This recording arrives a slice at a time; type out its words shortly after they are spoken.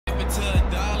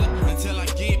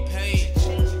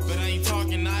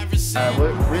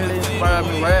What really inspired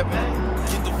me rapping?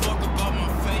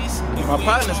 My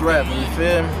partners rapping, you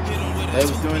feel me? They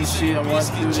was doing the shit, I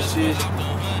wanted to do the shit.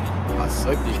 I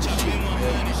sucked at this shit, you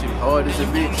feel me? This shit hard as a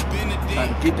bitch.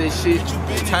 Trying to get that shit,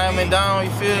 timing down,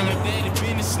 you feel me?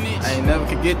 I ain't never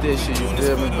could get that shit, you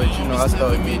feel me? But you know, I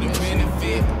started getting that shit, you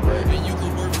feel me?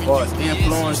 But as far as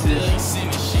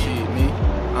influences, shit, me,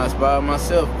 I inspire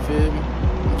myself, you feel me?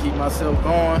 I keep myself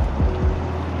going,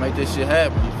 make that shit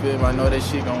happen, you feel me? I know that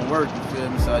shit gonna work, you feel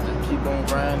me? So I just keep on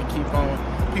grinding, keep on.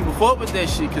 People fuck with that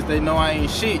shit because they know I ain't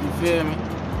shit, you feel me?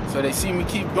 So they see me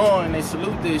keep going, they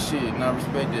salute that shit, and I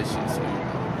respect that shit. So.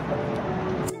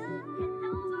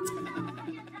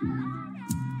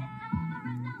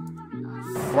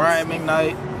 Brian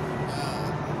McKnight,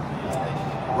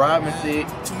 Robin Thicke,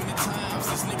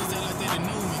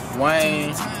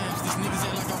 Wayne,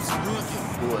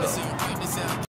 who else?